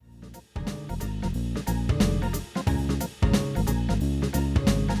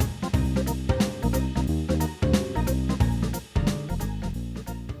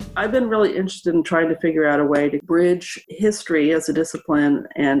I've been really interested in trying to figure out a way to bridge history as a discipline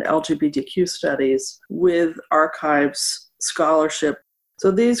and LGBTQ studies with archives scholarship.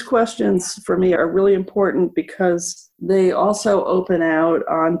 So these questions for me are really important because they also open out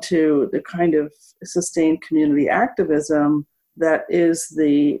onto the kind of sustained community activism that is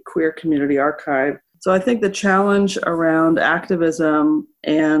the Queer Community Archive. So I think the challenge around activism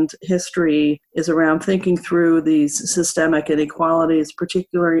and history is around thinking through these systemic inequalities,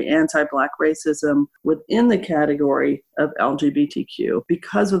 particularly anti-Black racism within the category of LGBTQ,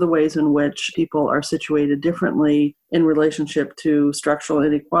 because of the ways in which people are situated differently in relationship to structural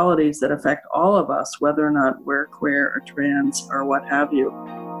inequalities that affect all of us, whether or not we're queer or trans or what have you.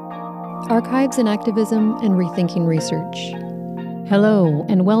 Archives in Activism and Rethinking Research. Hello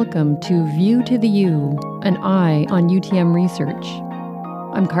and welcome to View to the U, an eye on UTM research.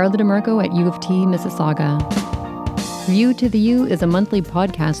 I'm Carla DeMarco at U of T, Mississauga. View to the U is a monthly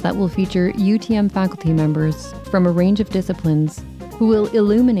podcast that will feature UTM faculty members from a range of disciplines who will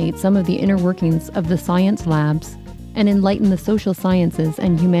illuminate some of the inner workings of the science labs and enlighten the social sciences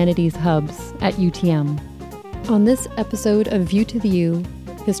and humanities hubs at UTM. On this episode of View to the U,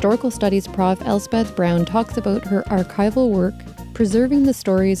 Historical Studies Prof. Elspeth Brown talks about her archival work preserving the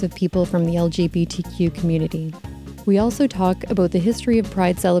stories of people from the LGBTQ community. We also talk about the history of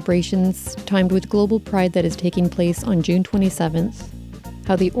Pride celebrations timed with Global Pride that is taking place on June 27th,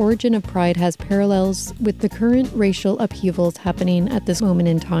 how the origin of Pride has parallels with the current racial upheavals happening at this moment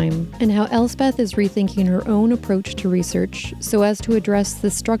in time, and how Elspeth is rethinking her own approach to research so as to address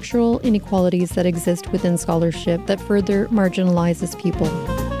the structural inequalities that exist within scholarship that further marginalizes people.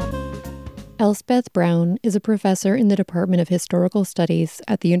 Elspeth Brown is a professor in the Department of Historical Studies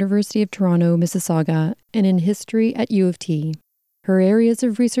at the University of Toronto, Mississauga, and in history at U of T. Her areas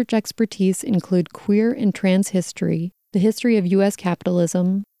of research expertise include queer and trans history, the history of U.S.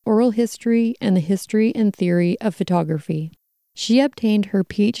 capitalism, oral history, and the history and theory of photography. She obtained her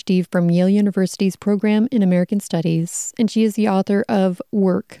PhD from Yale University's program in American Studies, and she is the author of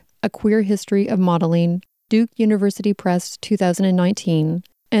Work, A Queer History of Modeling, Duke University Press 2019,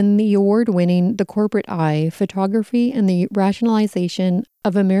 and the award-winning The Corporate Eye, Photography and the Rationalization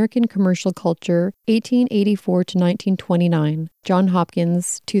of American Commercial Culture, 1884 to 1929, Johns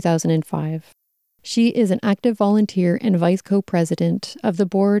Hopkins, 2005. She is an active volunteer and vice co-president of the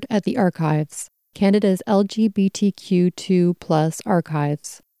board at the Archives, Canada's LGBTQ2+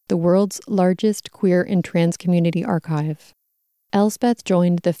 archives, the world's largest queer and trans community archive. Elspeth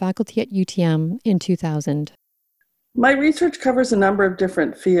joined the faculty at UTM in 2000. My research covers a number of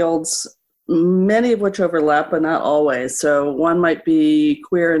different fields, many of which overlap, but not always. So one might be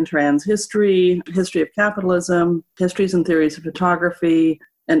queer and trans history, history of capitalism, histories and theories of photography,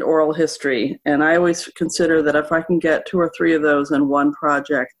 and oral history. And I always consider that if I can get 2 or 3 of those in one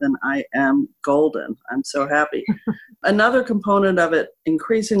project, then I am golden. I'm so happy. Another component of it,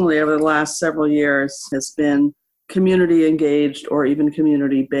 increasingly over the last several years, has been community engaged or even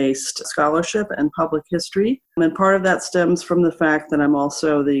community-based scholarship and public history. And part of that stems from the fact that I'm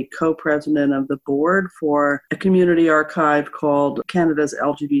also the co-president of the board for a community archive called Canada's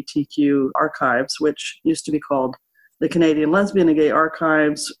LGBTQ Archives, which used to be called the Canadian Lesbian and Gay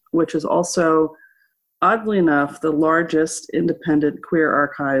Archives, which is also, oddly enough, the largest independent queer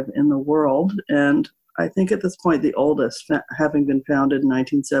archive in the world. And I think at this point, the oldest, having been founded in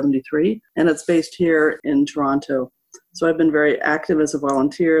 1973, and it's based here in Toronto. So I've been very active as a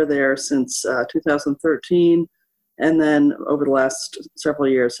volunteer there since 2013, and then over the last several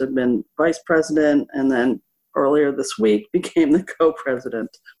years have been vice president, and then earlier this week became the co-president.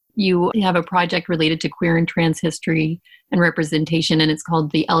 You have a project related to queer and trans history and representation, and it's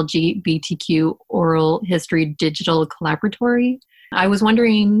called the LGBTQ Oral History Digital Collaboratory. I was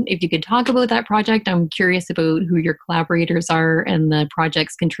wondering if you could talk about that project. I'm curious about who your collaborators are and the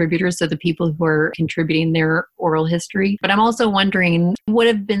project's contributors, so the people who are contributing their oral history. But I'm also wondering, what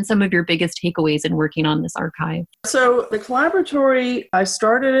have been some of your biggest takeaways in working on this archive? So the collaboratory, I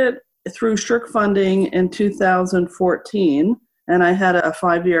started it through SSHRC funding in 2014. And I had a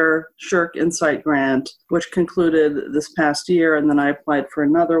 5-year SSHRC Insight grant, which concluded this past year. And then I applied for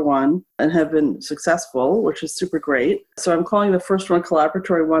another one and have been successful, which is super great. So I'm calling the first one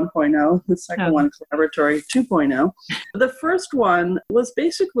Collaboratory 1.0, the second one Collaboratory 2.0. The first one was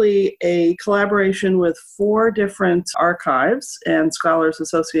basically a collaboration with 4 different archives and scholars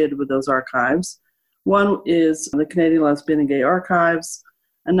associated with those archives. One is the Canadian Lesbian and Gay Archives.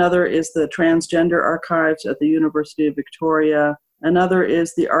 Another is the Transgender Archives at the University of Victoria. Another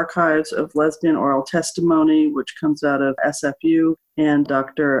is the Archives of Lesbian Oral Testimony, which comes out of SFU and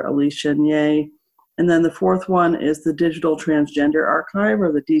Dr. Alicia Nye. And then the fourth one is the Digital Transgender Archive,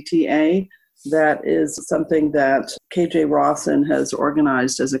 or the DTA. That is something that KJ Rawson has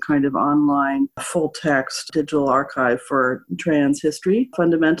organized as a kind of online full-text digital archive for trans history,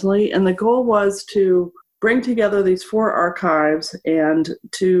 fundamentally. And the goal was to bring together these four archives and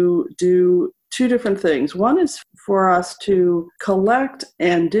to do two different things. One is for us to collect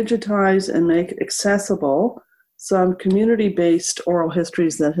and digitize and make accessible some community-based oral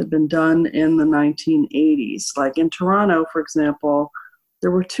histories that had been done in the 1980s. Like in Toronto, for example,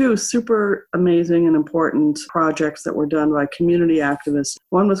 there were two super amazing and important projects that were done by community activists.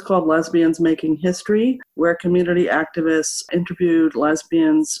 One was called Lesbians Making History, where community activists interviewed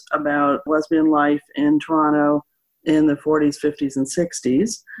lesbians about lesbian life in Toronto in the 40s, 50s, and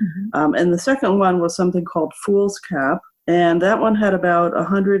 60s. And the second one was something called Fool's Cap, and that one had about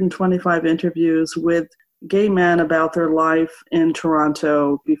 125 interviews with gay men about their life in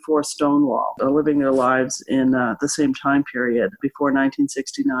Toronto before Stonewall, living their lives in the same time period before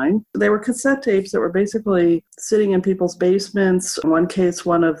 1969. They were cassette tapes that were basically sitting in people's basements. In one case,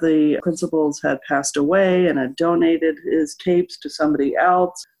 one of the principals had passed away and had donated his tapes to somebody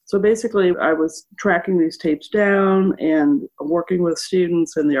else. So basically, I was tracking these tapes down and working with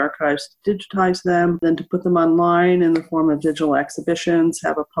students in the archives to digitize them, then to put them online in the form of digital exhibitions,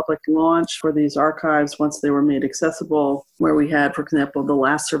 have a public launch for these archives once they were made accessible, where we had, for example, the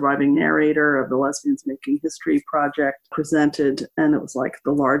last surviving narrator of the Lesbians Making History project presented, and it was like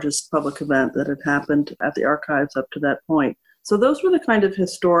the largest public event that had happened at the archives up to that point. So those were the kind of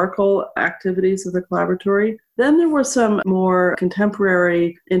historical activities of the collaboratory. Then there were some more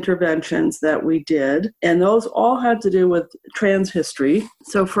contemporary interventions that we did, and those all had to do with trans history.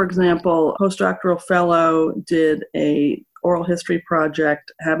 So, for example, a postdoctoral fellow did a oral history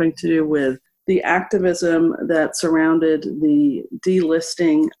project having to do with the activism that surrounded the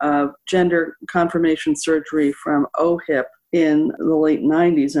delisting of gender confirmation surgery from OHIP in the late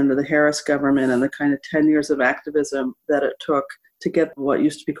 90s under the Harris government, and the kind of 10 years of activism that it took to get what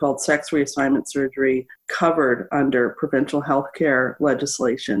used to be called sex reassignment surgery covered under provincial health care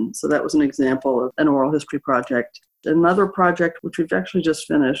legislation. So that was an example of an oral history project. Another project, which we've actually just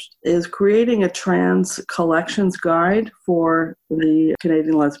finished, is creating a trans collections guide for the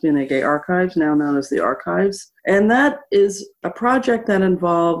Canadian Lesbian and Gay Archives, now known as the Archives. And that is a project that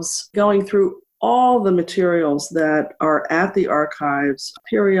involves going through all the materials that are at the archives,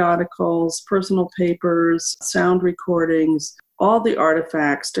 periodicals, personal papers, sound recordings, all the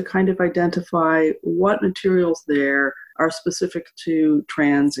artifacts, to kind of identify what materials there are specific to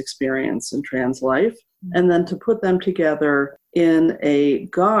trans experience and trans life, and then to put them together in a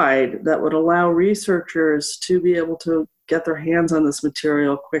guide that would allow researchers to be able to get their hands on this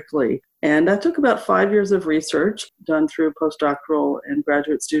material quickly. And that took about 5 years of research done through postdoctoral and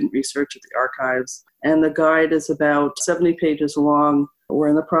graduate student research at the archives. And the guide is about 70 pages long. We're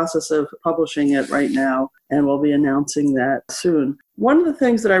in the process of publishing it right now, and we'll be announcing that soon. One of the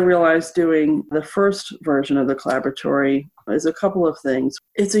things that I realized doing the first version of the collaboratory is a couple of things.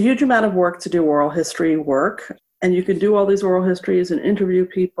 It's a huge amount of work to do oral history work. And you can do all these oral histories and interview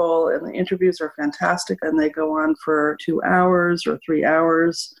people, and the interviews are fantastic, and they go on for 2 hours or 3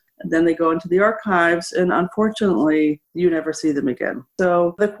 hours. And then they go into the archives, and unfortunately, you never see them again.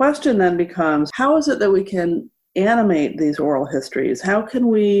 So the question then becomes, how is it that we can animate these oral histories? How can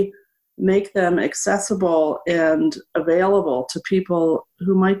we make them accessible and available to people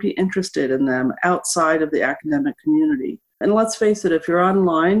who might be interested in them outside of the academic community? And let's face it, if you're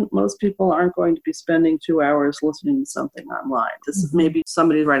online, most people aren't going to be spending 2 hours listening to something online. This is maybe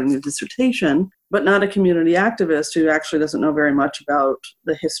somebody writing a dissertation, but not a community activist who actually doesn't know very much about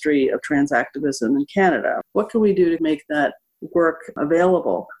the history of trans activism in Canada. What can we do to make that work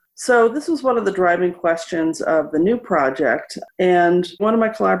available? So this was one of the driving questions of the new project. And one of my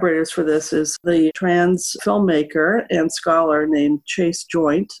collaborators for this is the trans filmmaker and scholar named Chase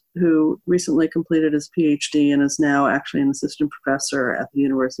Joint, who recently completed his PhD and is now actually an assistant professor at the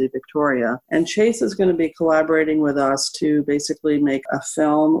University of Victoria. And Chase is going to be collaborating with us to basically make a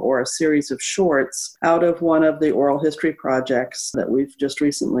film or a series of shorts out of one of the oral history projects that we've just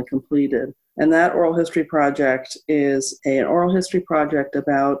recently completed. And that oral history project is an oral history project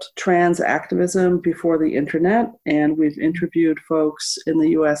about trans activism before the internet. And we've interviewed folks in the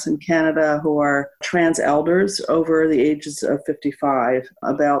US and Canada who are trans elders over the ages of 55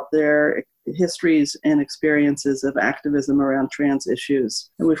 about their histories and experiences of activism around trans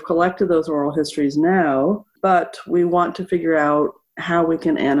issues. And we've collected those oral histories now, but we want to figure out how we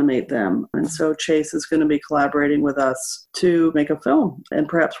can animate them. And so Chase is going to be collaborating with us to make a film and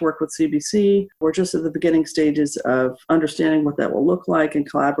perhaps work with CBC. We're just at the beginning stages of understanding what that will look like and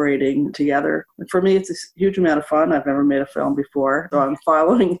collaborating together. And for me, it's a huge amount of fun. I've never made a film before, so I'm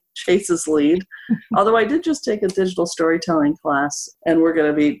following Chase's lead. Although I did just take a digital storytelling class, and we're going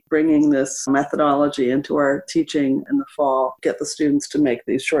to be bringing this methodology into our teaching in the fall, get the students to make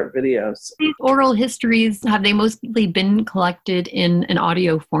these short videos. These oral histories, have they mostly been collected in an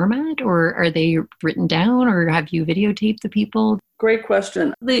audio format, or are they written down, or have you videotaped the people? Great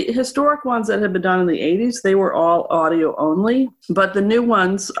question. The historic ones that had been done in the 80s, they were all audio only, but the new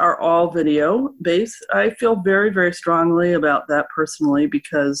ones are all video based. I feel very, very strongly about that personally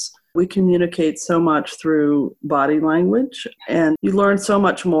because we communicate so much through body language, and you learn so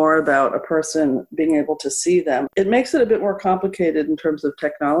much more about a person being able to see them. It makes it a bit more complicated in terms of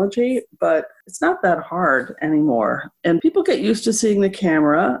technology, but it's not that hard anymore. And people get used to seeing the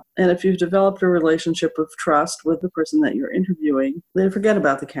camera, and if you've developed a relationship of trust with the person that you're interviewing, they forget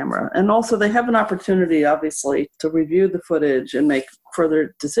about the camera. And also they have an opportunity, obviously, to review the footage and make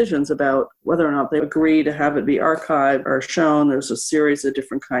further decisions about whether or not they agree to have it be archived or shown. There's a series of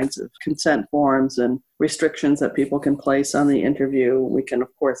different kinds of consent forms and restrictions that people can place on the interview. We can,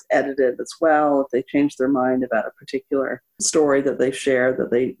 of course, edit it as well if they change their mind about a particular story that they've shared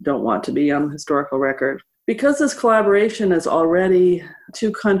that they don't want to be on the historical record. Because this collaboration is already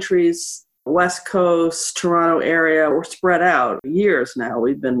 2 countries, West Coast, Toronto area, we're spread out years now.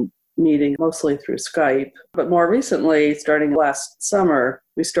 We've been meeting mostly through Skype. But more recently, starting last summer,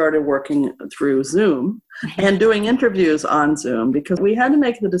 we started working through Zoom and doing interviews on Zoom because we had to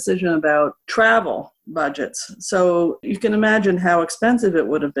make the decision about travel budgets. So you can imagine how expensive it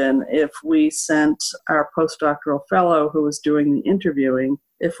would have been if we sent our postdoctoral fellow who was doing the interviewing,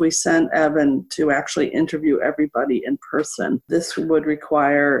 if we sent Evan to actually interview everybody in person. This would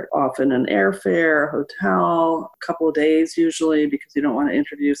require often an airfare, a hotel, a couple of days usually, because you don't want to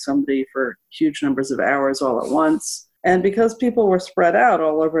interview somebody for huge numbers of hours all at once. And because people were spread out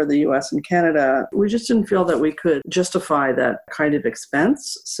all over the US and Canada, we just didn't feel that we could justify that kind of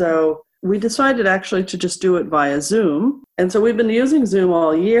expense. So we decided actually to just do it via Zoom. And so we've been using Zoom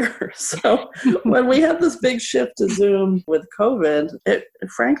all year. So when we had this big shift to Zoom with COVID, it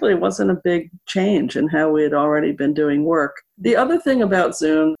frankly wasn't a big change in how we had already been doing work. The other thing about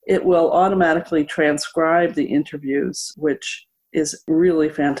Zoom, it will automatically transcribe the interviews, which is really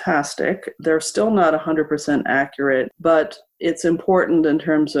fantastic. They're still not 100% accurate, but it's important in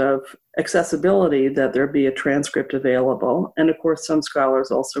terms of accessibility that there be a transcript available. And of course, some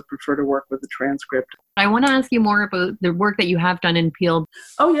scholars also prefer to work with the transcript. I want to ask you more about the work that you have done in Peel.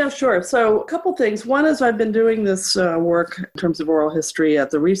 Oh, yeah, sure. So a couple things. One is I've been doing this work in terms of oral history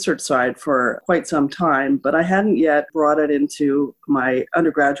at the research side for quite some time, but I hadn't yet brought it into my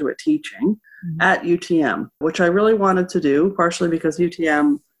undergraduate teaching at UTM, which I really wanted to do, partially because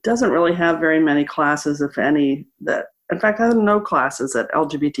UTM doesn't really have very many classes, if any, that, in fact, I have no classes that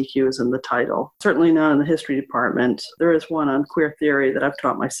LGBTQ is in the title, certainly not in the history department. There is one on queer theory that I've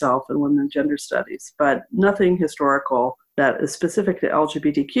taught myself in women and gender studies, but nothing historical that is specific to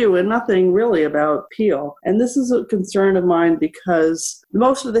LGBTQ and nothing really about Peel. And this is a concern of mine because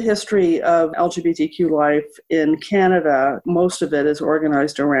most of the history of LGBTQ life in Canada, most of it is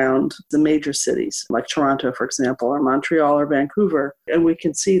organized around the major cities, like Toronto, for example, or Montreal or Vancouver. And we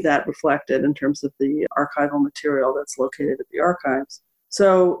can see that reflected in terms of the archival material that's located at the archives.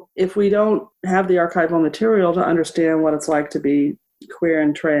 So if we don't have the archival material to understand what it's like to be queer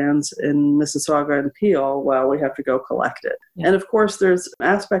and trans in Mississauga and Peel, well, we have to go collect it. Yeah. And of course, there's an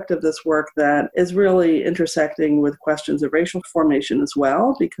aspect of this work that is really intersecting with questions of racial formation as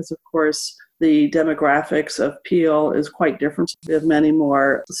well, because of course, the demographics of Peel is quite different. We have many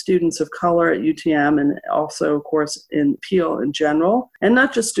more students of color at UTM and also, of course, in Peel in general. And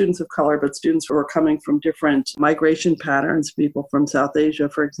not just students of color, but students who are coming from different migration patterns, people from South Asia,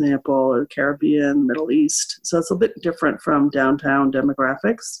 for example, or the Caribbean, Middle East. So it's a bit different from downtown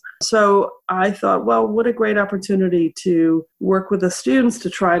demographics. So I thought, well, what a great opportunity to work with the students to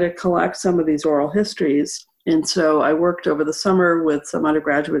try to collect some of these oral histories. And so I worked over the summer with some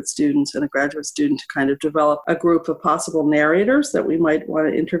undergraduate students and a graduate student to kind of develop a group of possible narrators that we might want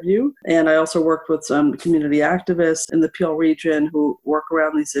to interview. And I also worked with some community activists in the Peel region who work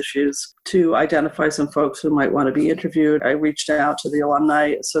around these issues to identify some folks who might want to be interviewed. I reached out to the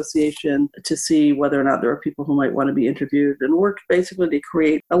Alumni Association to see whether or not there are people who might want to be interviewed, and worked basically to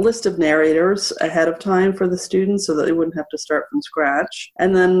create a list of narrators ahead of time for the students so that they wouldn't have to start from scratch.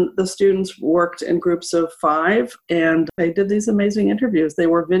 And then the students worked in groups of 5 5, and they did these amazing interviews. They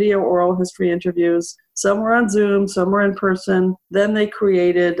were video oral history interviews. Some were on Zoom, some were in person. Then they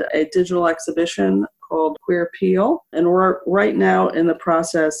created a digital exhibition called Queer Peel. And we're right now in the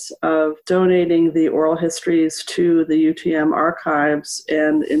process of donating the oral histories to the UTM archives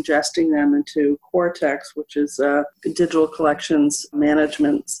and ingesting them into Cortex, which is a digital collections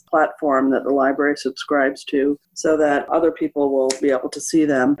management platform that the library subscribes to, so that other people will be able to see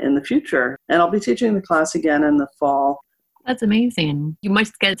them in the future. And I'll be teaching the class again in the fall. That's amazing. You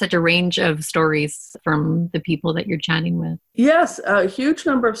must get such a range of stories from the people that you're chatting with. Yes, a huge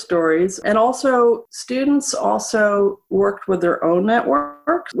number of stories. And also, students also worked with their own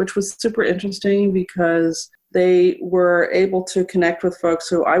network, which was super interesting because they were able to connect with folks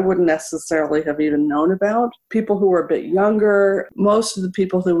who I wouldn't necessarily have even known about, people who were a bit younger. Most of the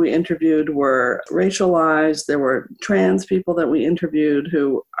people who we interviewed were racialized. There were trans people that we interviewed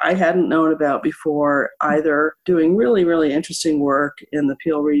who I hadn't known about before, either doing really, really interesting work in the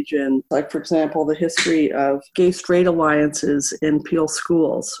Peel region, like, for example, the history of gay-straight alliances in Peel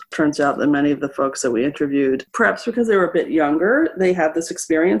schools. Turns out that many of the folks that we interviewed, perhaps because they were a bit younger, they had this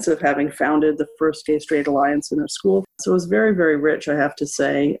experience of having founded the first gay-straight alliance in their school. So it was very, very rich, I have to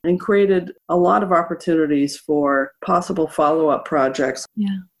say, and created a lot of opportunities for possible follow-up projects.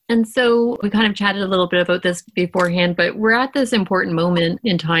 Yeah. And so we kind of chatted a little bit about this beforehand, but we're at this important moment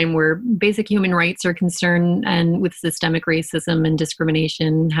in time where basic human rights are concerned, and with systemic racism and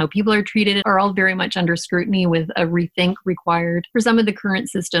discrimination, how people are treated are all very much under scrutiny, with a rethink required for some of the current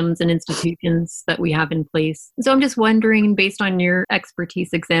systems and institutions that we have in place. So I'm just wondering, based on your expertise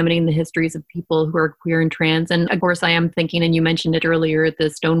examining the histories of people who are queer and trans, and of course I am thinking, and you mentioned it earlier,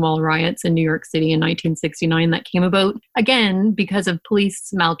 the Stonewall riots in New York City in 1969 that came about, again, because of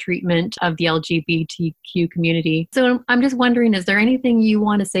police maltreatment of the LGBTQ community. So I'm just wondering, is there anything you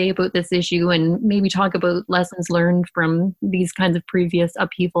want to say about this issue and maybe talk about lessons learned from these kinds of previous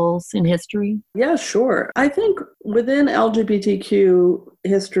upheavals in history? Yeah, sure. I think within LGBTQ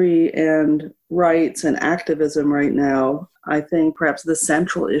history and rights and activism right now, I think perhaps the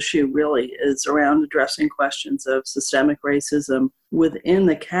central issue really is around addressing questions of systemic racism within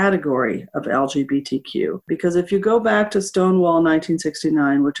the category of LGBTQ. Because if you go back to Stonewall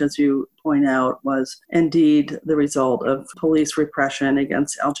 1969, which, as you point out, was indeed the result of police repression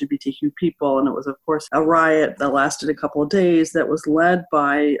against LGBTQ people, and it was, of course, a riot that lasted a couple of days that was led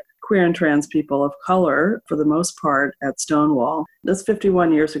by queer and trans people of color, for the most part, at Stonewall. That's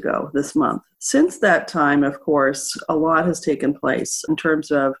 51 years ago this month. Since that time, of course, a lot has taken place in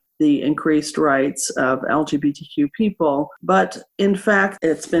terms of the increased rights of LGBTQ people, but in fact,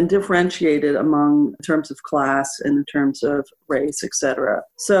 it's been differentiated in terms of class and in terms of race, etc.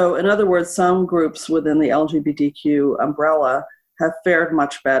 So, in other words, some groups within the LGBTQ umbrella have fared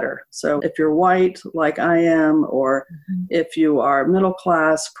much better. So if you're white, like I am, or if you are middle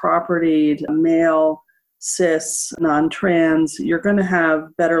class, propertied, male, cis, non-trans, you're going to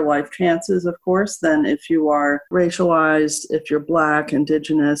have better life chances, of course, than if you are racialized, if you're Black,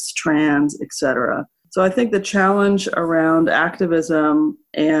 Indigenous, trans, etc. So I think the challenge around activism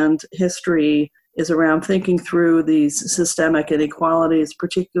and history is around thinking through these systemic inequalities,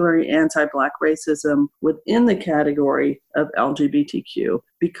 particularly anti-Black racism within the category of LGBTQ,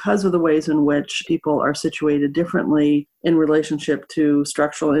 because of the ways in which people are situated differently in relationship to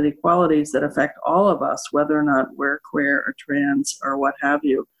structural inequalities that affect all of us, whether or not we're queer or trans or what have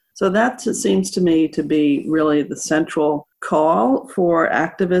you. So that seems to me to be really the central call for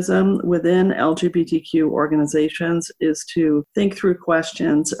activism within LGBTQ organizations, is to think through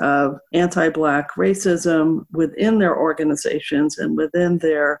questions of anti-Black racism within their organizations and within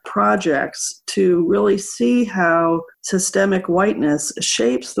their projects, to really see how systemic whiteness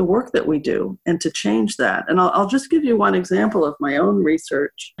shapes the work that we do and to change that. And I'll just give you one example of my own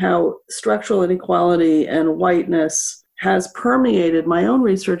research, how structural inequality and whiteness has permeated my own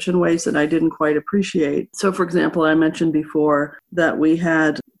research in ways that I didn't quite appreciate. So, for example, I mentioned before that we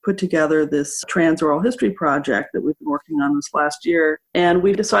had put together this trans oral history project that we've been working on this last year. And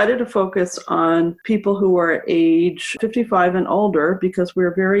we decided to focus on people who are age 55 and older, because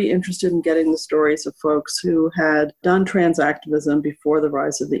we're very interested in getting the stories of folks who had done trans activism before the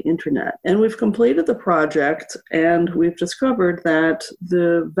rise of the internet. And we've completed the project, and we've discovered that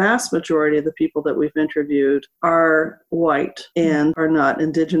the vast majority of the people that we've interviewed are white and are not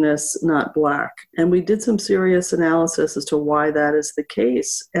Indigenous, not Black. And we did some serious analysis as to why that is the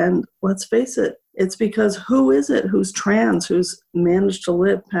case. And let's face it, it's because who is it who's trans, who's managed to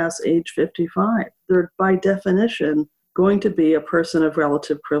live past age 55? They're, by definition, going to be a person of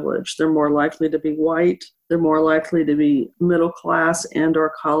relative privilege. They're more likely to be white. They're more likely to be middle class and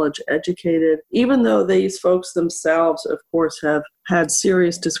or college educated, even though these folks themselves, of course, have had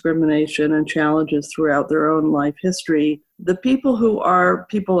serious discrimination and challenges throughout their own life history. The people who are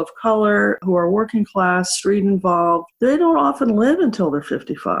people of color, who are working class, street involved, they don't often live until they're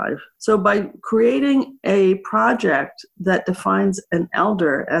 55. So by creating a project that defines an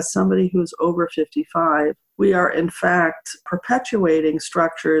elder as somebody who's over 55, we are in fact perpetuating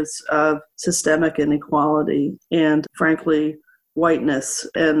structures of systemic inequality and, frankly, whiteness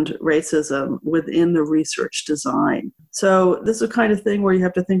and racism within the research design. So this is the kind of thing where you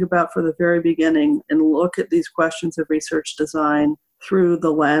have to think about from the very beginning and look at these questions of research design through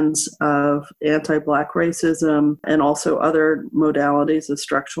the lens of anti-Black racism and also other modalities of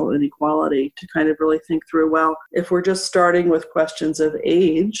structural inequality to kind of really think through, well, if we're just starting with questions of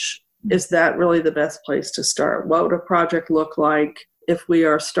age, is that really the best place to start? What would a project look like if we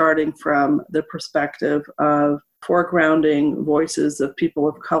are starting from the perspective of foregrounding voices of people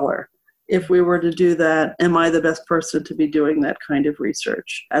of color? If we were to do that, am I the best person to be doing that kind of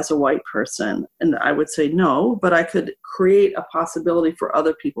research as a white person? And I would say no, but I could create a possibility for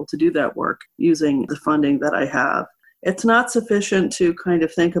other people to do that work using the funding that I have. It's not sufficient to kind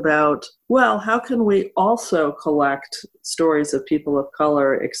of think about, well, how can we also collect stories of people of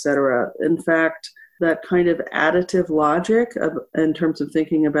color, et cetera? In fact, that kind of additive logic in terms of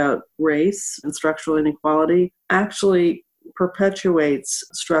thinking about race and structural inequality actually perpetuates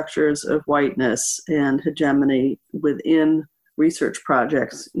structures of whiteness and hegemony within research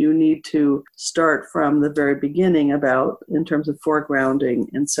projects. You need to start from the very beginning in terms of foregrounding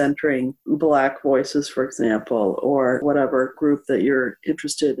and centering Black voices, for example, or whatever group that you're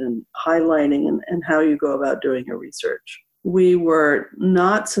interested in highlighting and how you go about doing your research. We were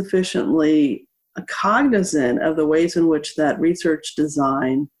not sufficiently cognizant of the ways in which that research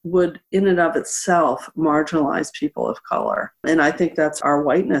design would in and of itself marginalize people of color. And I think that's our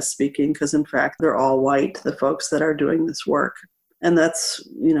whiteness speaking, because in fact, they're all white, the folks that are doing this work. And that's,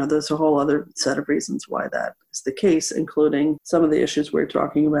 there's a whole other set of reasons why that is the case, including some of the issues we were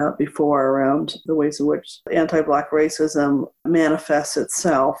talking about before around the ways in which anti-Black racism manifests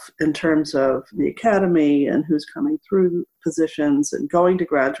itself in terms of the academy and who's coming through positions and going to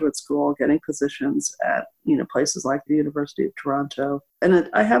graduate school, getting positions at, places like the University of Toronto. And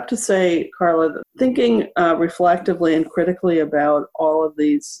I have to say, Carla, that thinking reflectively and critically about all of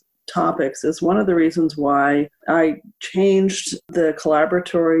these topics is one of the reasons why I changed the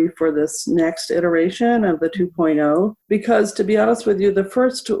collaboratory for this next iteration of the 2.0, because to be honest with you, the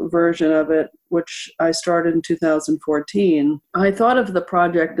first version of it, which I started in 2014, I thought of the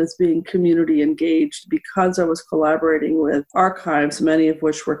project as being community engaged because I was collaborating with archives, many of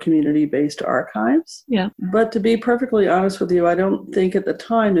which were community-based archives. Yeah. But to be perfectly honest with you, I don't think at the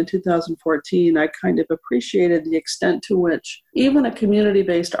time in 2014, I kind of appreciated the extent to which even a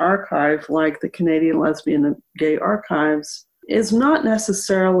community-based archive like the Canadian Lesbian and Gay Archives is not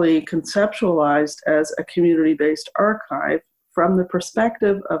necessarily conceptualized as a community-based archive from the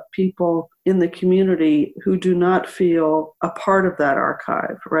perspective of people in the community who do not feel a part of that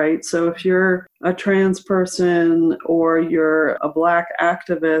archive, right? So if you're a trans person or you're a Black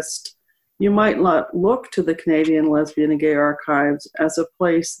activist, you might not look to the Canadian Lesbian and Gay Archives as a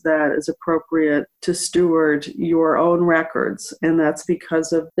place that is appropriate to steward your own records. And that's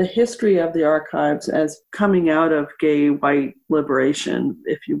because of the history of the archives as coming out of gay white liberation,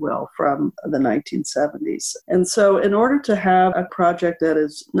 if you will, from the 1970s. And so in order to have a project that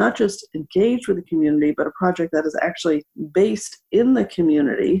is not just engaged with the community, but a project that is actually based in the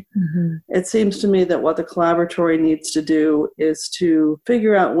community, it seems to me that what the collaboratory needs to do is to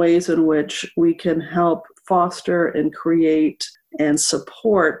figure out ways in which we can help foster and create and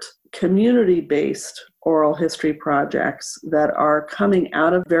support community-based oral history projects that are coming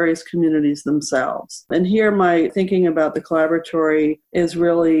out of various communities themselves. And here my thinking about the collaboratory is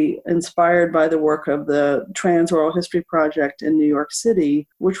really inspired by the work of the Trans Oral History Project in New York City,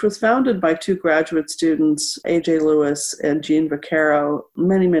 which was founded by two graduate students, A.J. Lewis and Jean Vaccaro,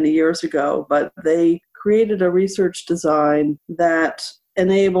 many, many years ago. But they created a research design that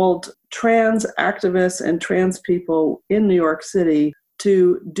enabled trans activists and trans people in New York City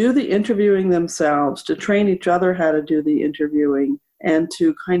to do the interviewing themselves, to train each other how to do the interviewing, and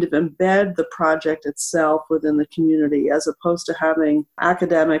to kind of embed the project itself within the community, as opposed to having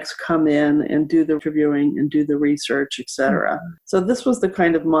academics come in and do the interviewing and do the research, et cetera. So this was the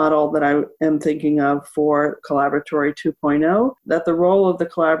kind of model that I am thinking of for Collaboratory 2.0, that the role of the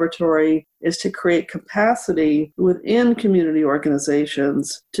collaboratory is to create capacity within community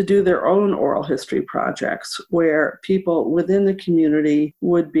organizations to do their own oral history projects, where people within the community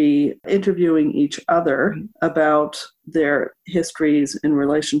would be interviewing each other about their histories in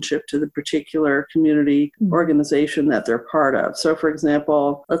relationship to the particular community organization that they're part of. So, for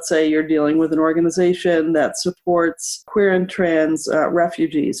example, let's say you're dealing with an organization that supports queer and trans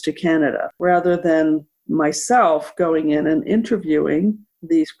refugees to Canada. Rather than myself going in and interviewing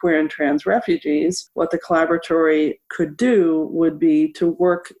these queer and trans refugees, what the collaboratory could do would be to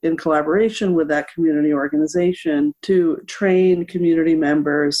work in collaboration with that community organization to train community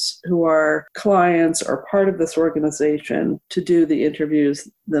members who are clients or part of this organization to do the interviews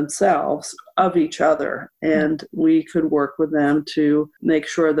themselves of each other. And we could work with them to make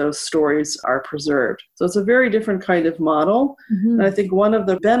sure those stories are preserved. So it's a very different kind of model. And I think one of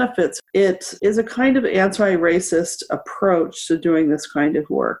the benefits, it is a kind of anti-racist approach to doing this kind of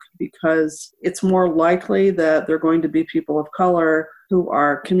work, because it's more likely that they're going to be people of color who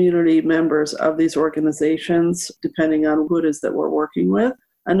are community members of these organizations, depending on who it is that we're working with.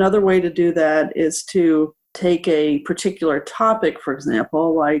 Another way to do that is to take a particular topic, for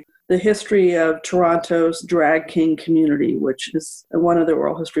example, like the history of Toronto's drag king community, which is one of the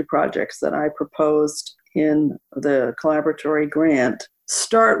oral history projects that I proposed in the collaboratory grant.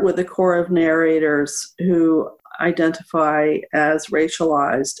 Start with a core of narrators who identify as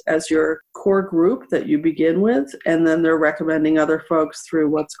racialized as your core group that you begin with, and then they're recommending other folks through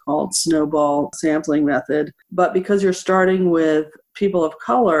what's called snowball sampling method. But because you're starting with people of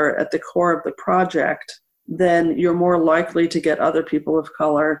color at the core of the project, then you're more likely to get other people of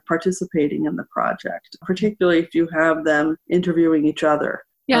color participating in the project, particularly if you have them interviewing each other.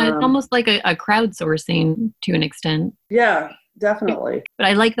 Yeah, it's almost like a crowdsourcing to an extent. Yeah, definitely. But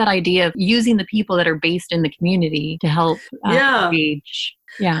I like that idea of using the people that are based in the community to help engage.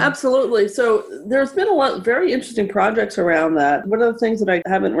 Yeah, absolutely. So there's been a lot of very interesting projects around that. One of the things that I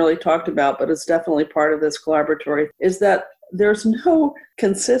haven't really talked about, but it's definitely part of this collaboratory, is that there's no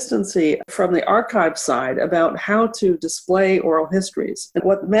consistency from the archive side about how to display oral histories and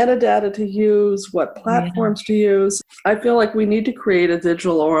what metadata to use, what platforms to use. I feel like we need to create a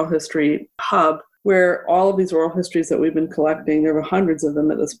digital oral history hub where all of these oral histories that we've been collecting, there are hundreds of them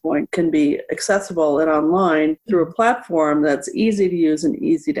at this point, can be accessible and online through a platform that's easy to use and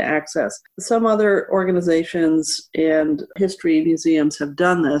easy to access. Some other organizations and history museums have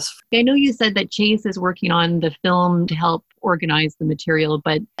done this. I know you said that Chase is working on the film to help organize the material,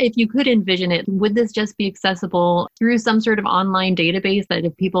 but if you could envision it, would this just be accessible through some sort of online database that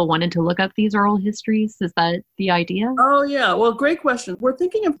if people wanted to look up these oral histories? Is that the idea? Oh, yeah. Well, great question. We're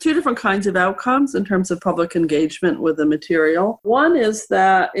thinking of two different kinds of outcomes in terms of public engagement with the material. One is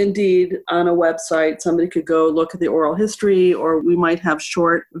that indeed on a website, somebody could go look at the oral history, or we might have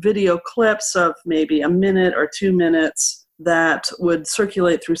short video clips of maybe a minute or 2 minutes that would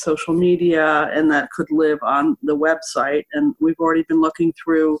circulate through social media and that could live on the website. And we've already been looking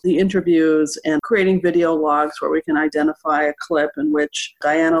through the interviews and creating video logs where we can identify a clip in which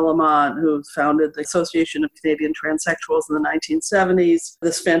Diana Lamont, who founded the Association of Canadian Transsexuals in the 1970s,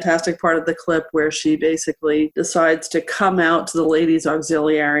 this fantastic part of the clip where she basically decides to come out to the Ladies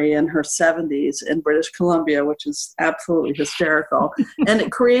Auxiliary in her 70s in British Columbia, which is absolutely hysterical. And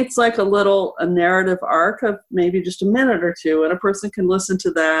it creates like a narrative arc of maybe just a minute or two, and a person can listen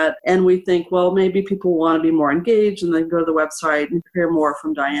to that, and we think, well, maybe people want to be more engaged, and then go to the website and hear more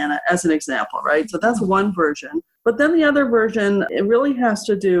from Diana, as an example, right? So that's one version. But then the other version, it really has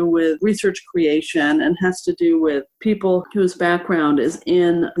to do with research creation and has to do with people whose background is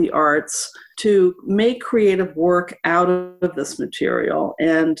in the arts to make creative work out of this material.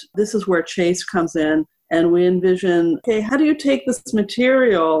 And this is where Chase comes in, and we envision, okay, how do you take this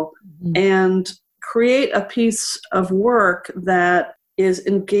material and create a piece of work that is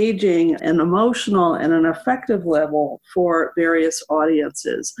engaging and emotional and an effective level for various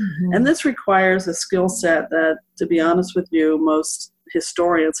audiences. And this requires a skill set that, to be honest with you, most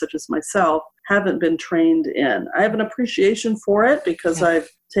historians, such as myself, haven't been trained in. I have an appreciation for it because I've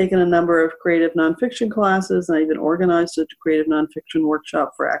taken a number of creative nonfiction classes, and I even organized a creative nonfiction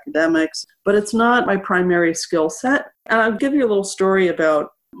workshop for academics, but it's not my primary skill set. And I'll give you a little story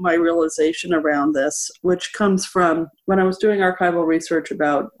about my realization around this, which comes from when I was doing archival research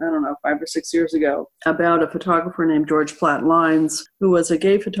about, 5 or 6 years ago, about a photographer named George Platt Lyons, who was a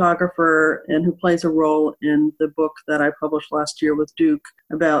gay photographer and who plays a role in the book that I published last year with Duke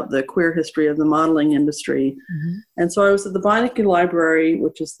about the queer history of the modeling industry. And so I was at the Beinecke Library,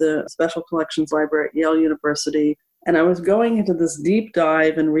 which is the Special Collections Library at Yale University, and I was going into this deep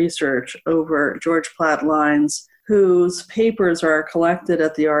dive and research over George Platt Lyons, whose papers are collected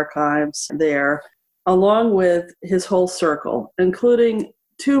at the archives there, along with his whole circle, including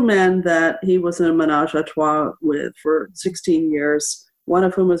two men that he was in a menage a trois with for 16 years, one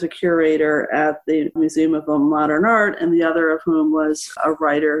of whom was a curator at the Museum of Modern Art, and the other of whom was a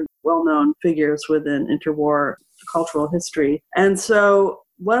writer, well-known figures within interwar cultural history. And so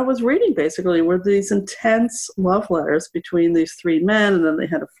what I was reading basically were these intense love letters between these three men, and then they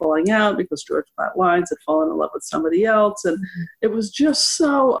had a falling out because George Platt Lyons had fallen in love with somebody else. And it was just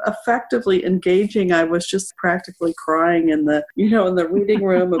so effectively engaging. I was just practically crying in the reading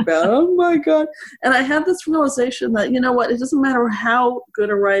room about, oh my God. And I had this realization that, it doesn't matter how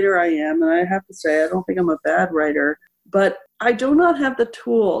good a writer I am. And I have to say, I don't think I'm a bad writer, but I do not have the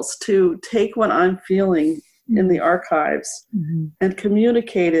tools to take what I'm feeling in the archives and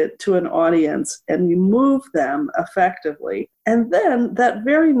communicate it to an audience and move them effectively. And then that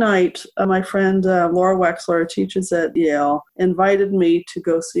very night, my friend Laura Wexler, who teaches at Yale, invited me to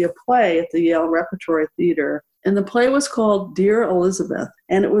go see a play at the Yale Repertory Theater. And the play was called Dear Elizabeth,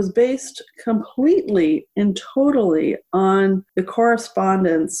 and it was based completely and totally on the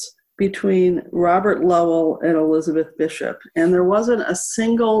correspondence between Robert Lowell and Elizabeth Bishop. And there wasn't a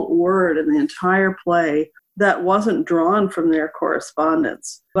single word in the entire play that wasn't drawn from their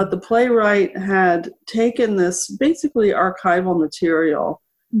correspondence. But the playwright had taken this basically archival material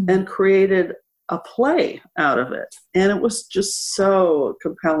and created a play out of it. And it was just so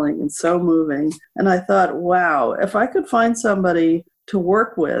compelling and so moving. And I thought, wow, if I could find somebody to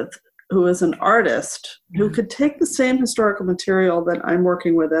work with who is an artist, who could take the same historical material that I'm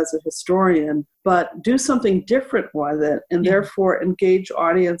working with as a historian, but do something different with it, and therefore engage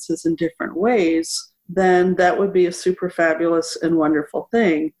audiences in different ways, then that would be a super fabulous and wonderful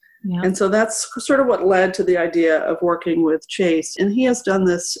thing. Yeah. And so that's sort of what led to the idea of working with Chase. And he has done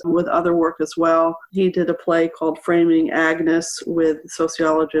this with other work as well. He did a play called Framing Agnes with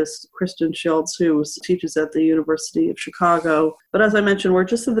sociologist Kristen Schultz, who teaches at the University of Chicago. But as I mentioned, we're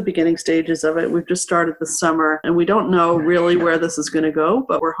just in the beginning stages of it. We've just started this summer, and we don't know really where this is going to go,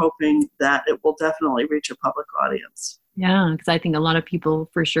 but we're hoping that it will definitely reach a public audience. Yeah, because I think a lot of people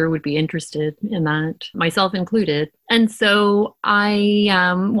for sure would be interested in that, myself included. And so I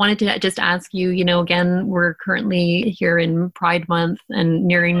wanted to just ask you, again, we're currently here in Pride Month and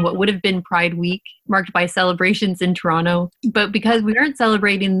nearing what would have been Pride Week, marked by celebrations in Toronto. But because we aren't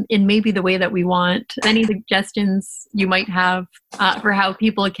celebrating in maybe the way that we want, any suggestions you might have for how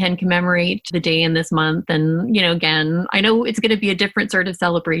people can commemorate the day in this month? And, again, I know it's going to be a different sort of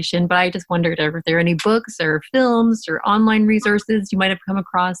celebration, but I just wondered if there are any books or films or online resources you might have come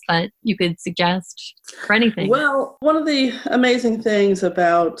across that you could suggest for anything. Well, one of the amazing things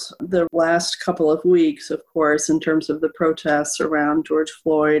about the last couple of weeks, of course, in terms of the protests around George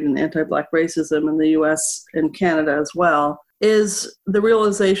Floyd and anti-Black racism in the US and Canada as well, is the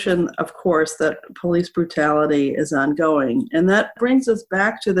realization, of course, that police brutality is ongoing. And that brings us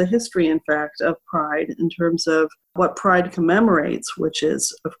back to the history, in fact, of Pride in terms of what Pride commemorates, which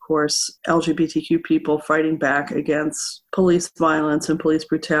is, of course, LGBTQ people fighting back against police violence and police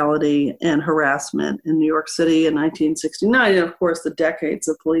brutality and harassment in New York City in 1969, and of course the decades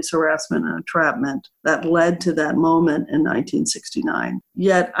of police harassment and entrapment that led to that moment in 1969.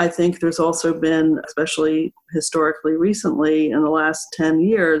 Yet I think there's also been, especially historically recently in the last 10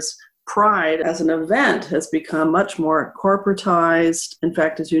 years, Pride as an event has become much more corporatized. In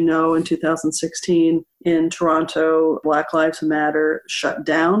fact, as you know, in 2016, in Toronto, Black Lives Matter shut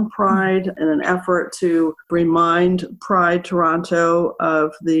down Pride in an effort to remind Pride Toronto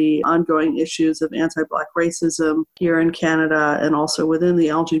of the ongoing issues of anti-Black racism here in Canada and also within the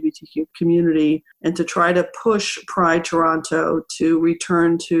LGBTQ community, and to try to push Pride Toronto to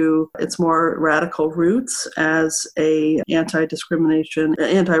return to its more radical roots as a anti-discrimination,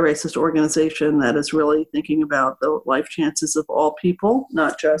 anti-racist organization that is really thinking about the life chances of all people,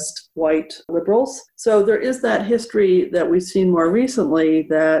 not just white liberals. So there is that history that we've seen more recently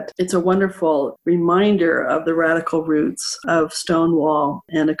that it's a wonderful reminder of the radical roots of Stonewall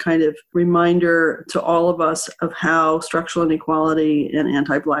and a kind of reminder to all of us of how structural inequality and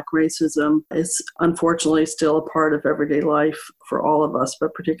anti-Black racism is unfortunately still a part of everyday life for all of us,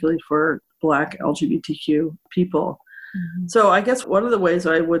 but particularly for Black LGBTQ people. Mm-hmm. So I guess one of the ways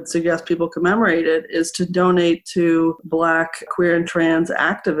I would suggest people commemorate it is to donate to Black, queer, and trans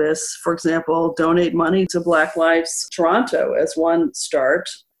activists. For example, donate money to Black Lives Toronto as one start,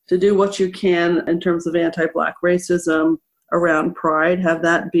 to do what you can in terms of anti-Black racism. around Pride. Have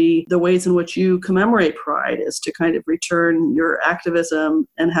that be the ways in which you commemorate Pride, is to kind of return your activism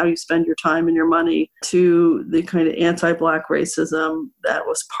and how you spend your time and your money to the kind of anti-Black racism that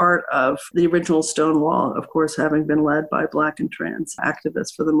was part of the original Stonewall, of course, having been led by Black and trans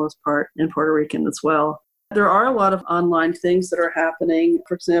activists for the most part, and Puerto Rican as well. There are a lot of online things that are happening.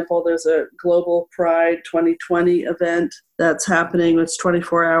 For example, there's a Global Pride 2020 event that's happening. It's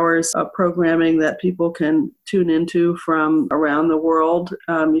 24 hours of programming that people can tune into from around the world.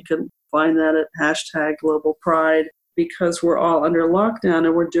 You can find that at hashtag Global Pride, because we're all under lockdown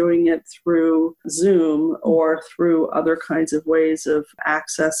and we're doing it through Zoom or through other kinds of ways of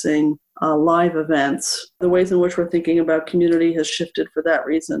accessing live events. The ways in which we're thinking about community has shifted for that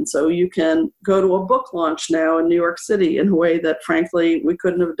reason. So you can go to a book launch now in New York City in a way that, frankly, we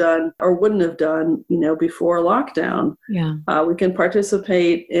couldn't have done or wouldn't have done, before lockdown. Yeah. We can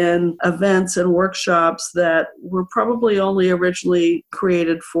participate in events and workshops that were probably only originally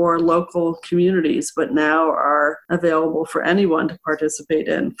created for local communities, but now are available for anyone to participate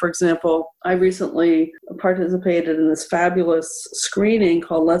in. For example, I recently participated in this fabulous screening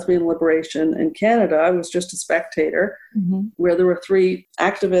called Lesbian Liberation in Canada. I was just a spectator, where there were 3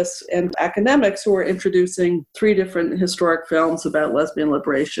 activists and academics who were introducing 3 different historic films about lesbian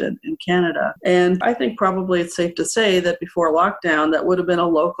liberation in Canada. And I think probably it's safe to say that before lockdown, that would have been a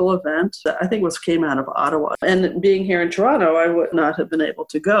local event that I think came out of Ottawa. And being here in Toronto, I would not have been able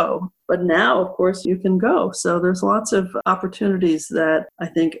to go. But now, of course, you can go. So there's lots of opportunities that I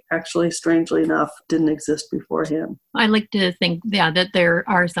think actually, strangely enough, didn't exist beforehand. I like to think, that there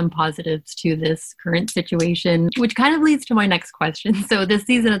are some positives to this current situation, which kind of leads to my next question. So this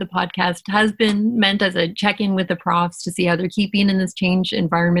season of the podcast has been meant as a check-in with the profs to see how they're keeping in this changed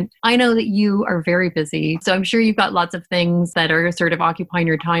environment. I know that you are very busy, so I'm sure you've got lots of things that are sort of occupying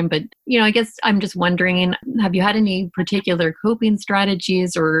your time. But, I guess I'm just wondering, have you had any particular coping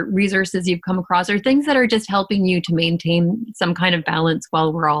strategies or resources you've come across, or things that are just helping you to maintain some kind of balance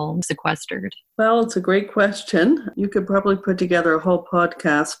while we're all sequestered? Well, it's a great question. You could probably put together a whole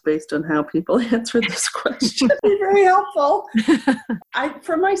podcast based on how people answer this question. It'd be very helpful.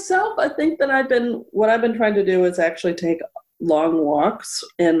 For myself, I think that what I've been trying to do is actually take long walks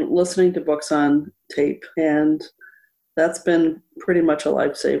and listening to books on tape. And that's been pretty much a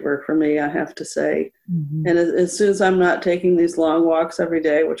lifesaver for me, I have to say. Mm-hmm. And as soon as I'm not taking these long walks every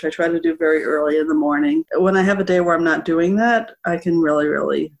day, which I try to do very early in the morning, when I have a day where I'm not doing that, I can really,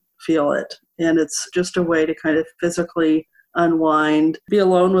 really feel it. And it's just a way to kind of physically unwind, be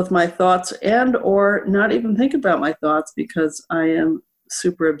alone with my thoughts, and or not even think about my thoughts, because I am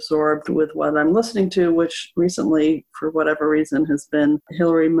super absorbed with what I'm listening to, which recently, for whatever reason, has been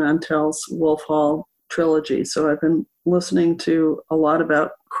Hilary Mantel's Wolf Hall trilogy. So I've been listening to a lot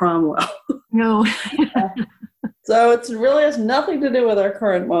about Cromwell. No. So it really has nothing to do with our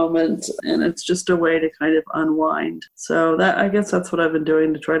current moment, and it's just a way to kind of unwind. So I guess that's what I've been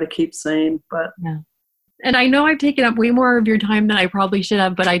doing to try to keep sane. But yeah. And I know I've taken up way more of your time than I probably should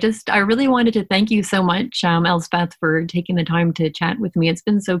have, but I really wanted to thank you so much, Elspeth, for taking the time to chat with me. It's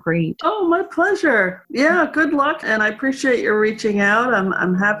been so great. Oh, my pleasure. Yeah, good luck, and I appreciate your reaching out.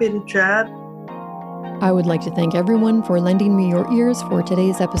 I'm happy to chat. I would like to thank everyone for lending me your ears for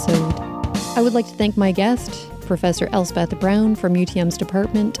today's episode. I would like to thank my guest, Professor Elspeth Brown from UTM's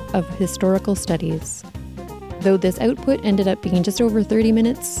Department of Historical Studies. Though this output ended up being just over 30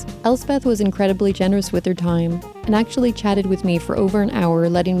 minutes, Elspeth was incredibly generous with her time and actually chatted with me for over an hour,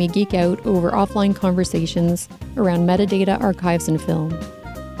 letting me geek out over offline conversations around metadata, archives, and film.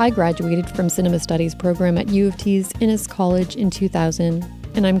 I graduated from Cinema Studies program at U of T's Innis College in 2000,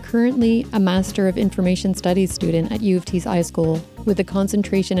 and I'm currently a Master of Information Studies student at U of T's iSchool with a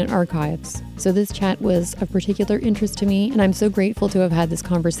concentration in archives. So this chat was of particular interest to me, and I'm so grateful to have had this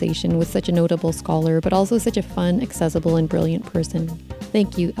conversation with such a notable scholar, but also such a fun, accessible, and brilliant person.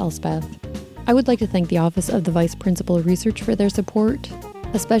 Thank you, Elspeth. I would like to thank the Office of the Vice Principal of Research for their support.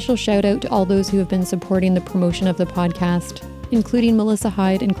 A special shout out to all those who have been supporting the promotion of the podcast, including Melissa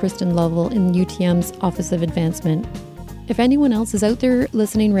Hyde and Kristen Lovell in UTM's Office of Advancement. If anyone else is out there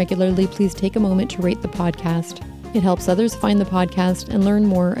listening regularly, please take a moment to rate the podcast. It helps others find the podcast and learn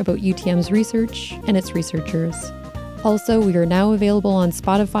more about UTM's research and its researchers. Also, we are now available on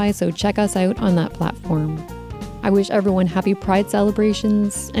Spotify, so check us out on that platform. I wish everyone happy Pride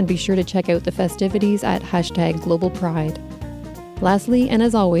celebrations, and be sure to check out the festivities at #GlobalPride. Lastly, and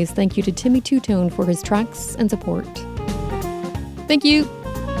as always, thank you to Timmy Two-Tone for his tracks and support. Thank you!